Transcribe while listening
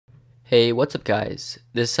Hey, what's up guys?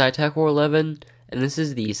 This is SciTech411 and this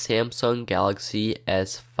is the Samsung Galaxy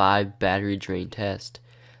S5 battery drain test.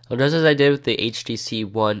 Now, just as I did with the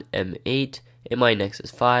HTC One M8 and my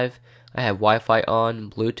Nexus 5, I have Wi-Fi on,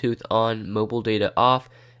 Bluetooth on, mobile data off,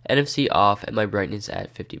 NFC off, and my brightness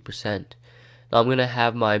at 50%. Now I'm going to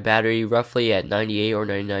have my battery roughly at 98 or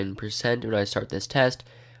 99% when I start this test.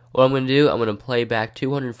 What I'm going to do, I'm going to play back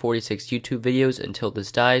 246 YouTube videos until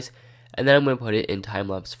this dies, and then I'm going to put it in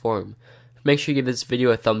time-lapse form. Make sure you give this video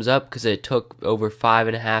a thumbs up because it took over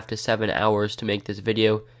 5.5 to 7 hours to make this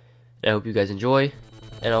video. And I hope you guys enjoy,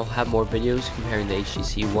 and I'll have more videos comparing the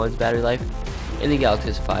HTC One's battery life and the Galaxy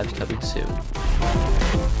S5's coming soon.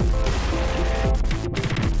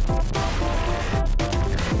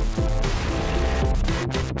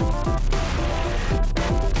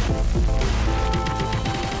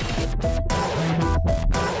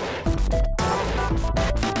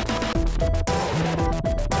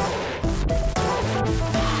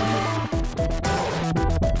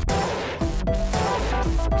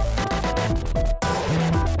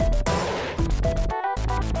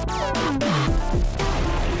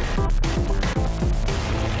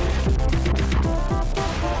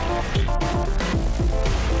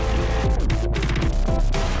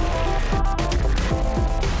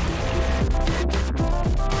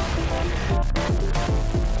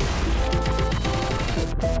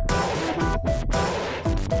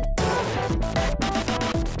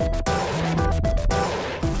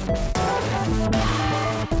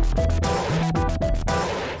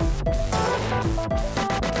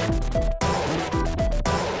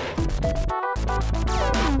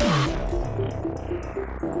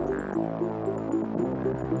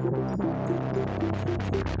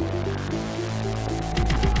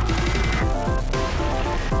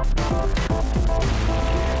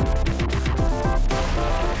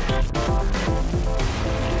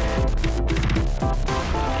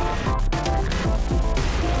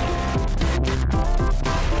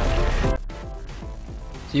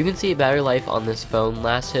 So you can see battery life on this phone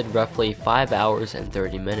lasted roughly 5 hours and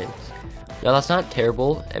 30 minutes. Now that's not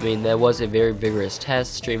terrible. I mean, that was a very vigorous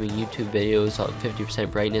test. Streaming YouTube videos on 50%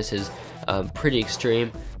 brightness is pretty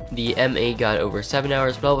extreme. The M8 got over 7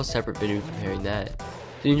 hours, but I'll have a separate video comparing that.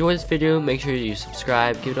 If you enjoyed this video, make sure you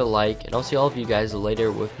subscribe, give it a like, and I'll see all of you guys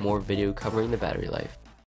later with more video covering the battery life.